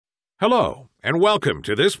Hello, and welcome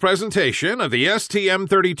to this presentation of the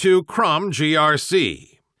STM32 CROM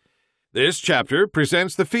GRC. This chapter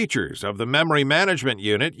presents the features of the memory management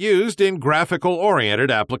unit used in graphical-oriented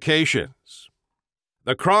applications.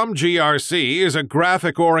 The CROM GRC is a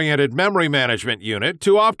graphic-oriented memory management unit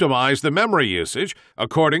to optimize the memory usage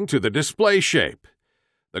according to the display shape.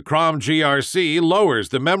 The CROM GRC lowers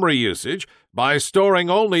the memory usage by storing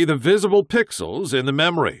only the visible pixels in the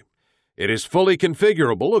memory. It is fully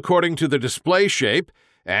configurable according to the display shape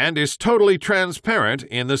and is totally transparent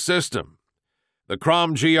in the system. The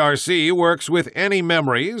CROM GRC works with any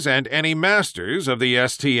memories and any masters of the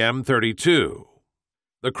STM32.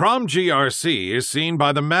 The CROM GRC is seen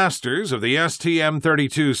by the masters of the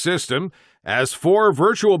STM32 system as 4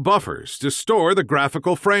 virtual buffers to store the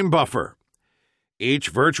graphical frame buffer. Each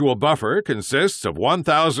virtual buffer consists of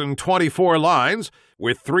 1,024 lines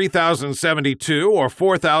with 3,072 or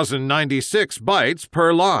 4,096 bytes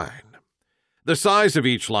per line. The size of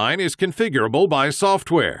each line is configurable by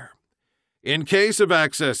software. In case of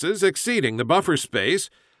accesses exceeding the buffer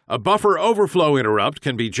space, a buffer overflow interrupt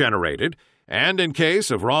can be generated, and in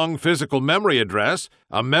case of wrong physical memory address,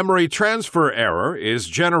 a memory transfer error is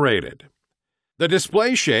generated. The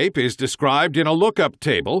display shape is described in a lookup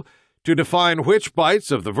table to define which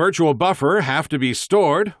bytes of the virtual buffer have to be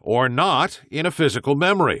stored or not in a physical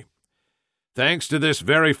memory. Thanks to this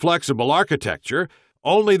very flexible architecture,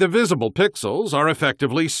 only the visible pixels are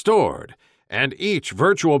effectively stored, and each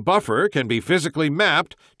virtual buffer can be physically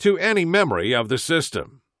mapped to any memory of the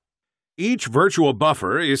system. Each virtual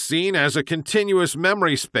buffer is seen as a continuous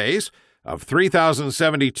memory space of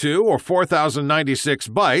 3,072 or 4,096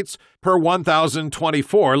 bytes per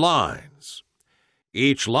 1,024 lines.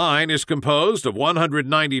 Each line is composed of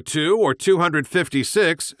 192 or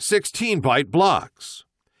 256 16-byte blocks.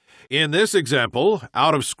 In this example,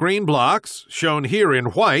 out-of-screen blocks, shown here in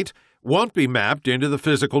white, won't be mapped into the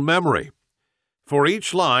physical memory. For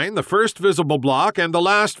each line, the first visible block and the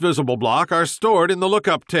last visible block are stored in the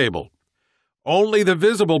lookup table. Only the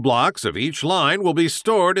visible blocks of each line will be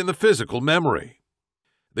stored in the physical memory.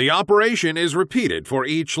 The operation is repeated for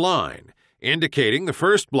each line, indicating the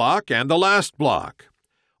first block and the last block.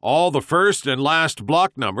 All the first and last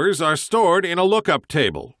block numbers are stored in a lookup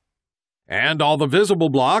table. And all the visible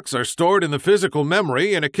blocks are stored in the physical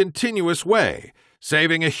memory in a continuous way,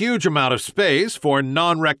 saving a huge amount of space for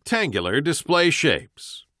non-rectangular display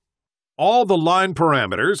shapes. All the line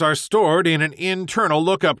parameters are stored in an internal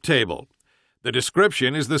lookup table. The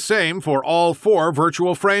description is the same for all 4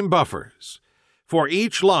 virtual frame buffers. For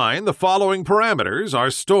each line, the following parameters are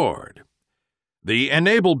stored: the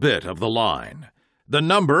enable bit of the line, the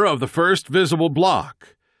number of the first visible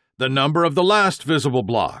block, the number of the last visible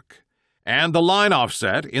block, and the line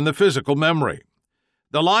offset in the physical memory.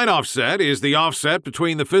 The line offset is the offset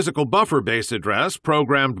between the physical buffer base address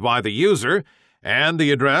programmed by the user and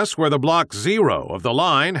the address where the block 0 of the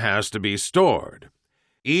line has to be stored.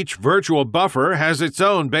 Each virtual buffer has its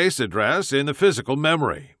own base address in the physical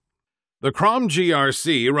memory. The CROM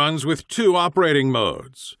GRC runs with 2 operating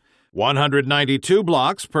modes: 192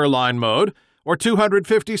 blocks per line mode or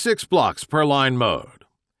 256 blocks per line mode.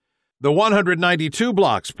 The 192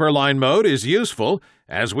 blocks per line mode is useful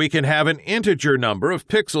as we can have an integer number of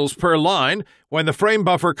pixels per line when the frame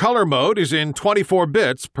buffer color mode is in 24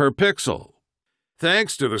 bits per pixel.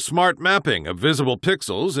 Thanks to the smart mapping of visible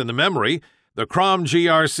pixels in the memory, the CROM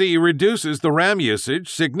GRC reduces the RAM usage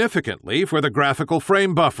significantly for the graphical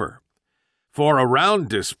frame buffer. For a round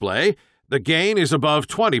display, the gain is above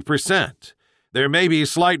 20%. There may be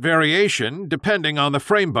slight variation depending on the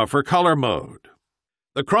frame buffer color mode.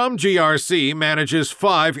 The CROM GRC manages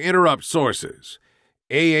 5 interrupt sources: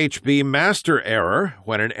 AHB master error,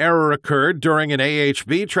 when an error occurred during an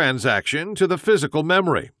AHB transaction to the physical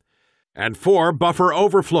memory, and 4 buffer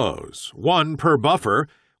overflows, 1 per buffer,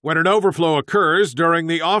 when an overflow occurs during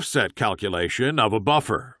the offset calculation of a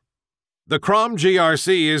buffer. The CROM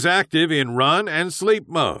GRC is active in run and sleep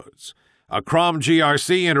modes. A CROM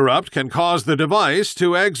GRC interrupt can cause the device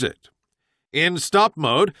to exit. In stop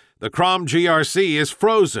mode, the CROM GRC is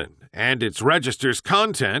frozen and its register's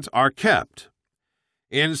content are kept.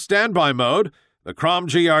 In standby mode, the CROM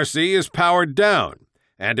GRC is powered down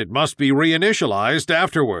and it must be reinitialized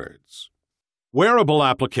afterwards. Wearable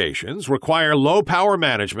applications require low power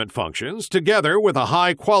management functions together with a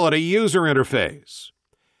high-quality user interface.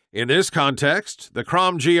 In this context, the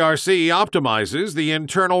CROM GRC optimizes the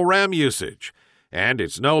internal RAM usage, and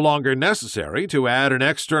it's no longer necessary to add an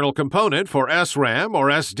external component for SRAM or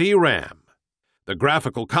SDRAM. The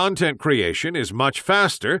graphical content creation is much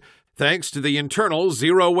faster thanks to the internal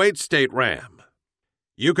zero-wait state RAM.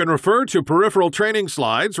 You can refer to peripheral training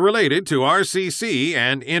slides related to RCC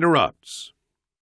and interrupts.